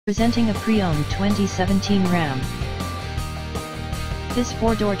Presenting a pre-owned 2017 Ram. This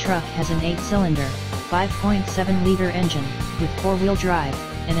four-door truck has an 8-cylinder, 5.7-liter engine, with four-wheel drive,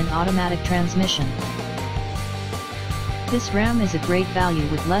 and an automatic transmission. This Ram is a great value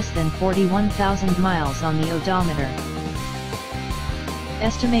with less than 41,000 miles on the odometer.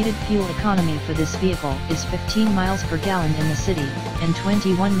 Estimated fuel economy for this vehicle is 15 miles per gallon in the city, and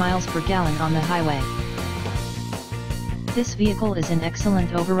 21 miles per gallon on the highway. This vehicle is in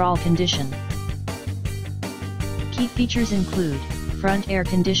excellent overall condition. Key features include front air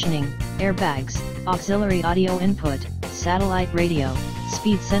conditioning, airbags, auxiliary audio input, satellite radio,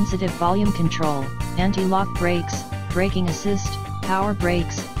 speed-sensitive volume control, anti-lock brakes, braking assist, power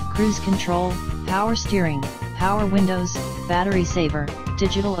brakes, cruise control, power steering, power windows, battery saver,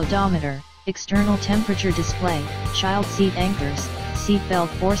 digital odometer, external temperature display, child seat anchors, seat belt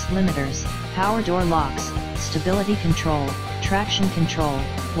force limiters, power door locks, stability control, traction control,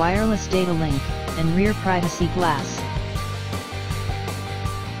 wireless data link, and rear privacy glass.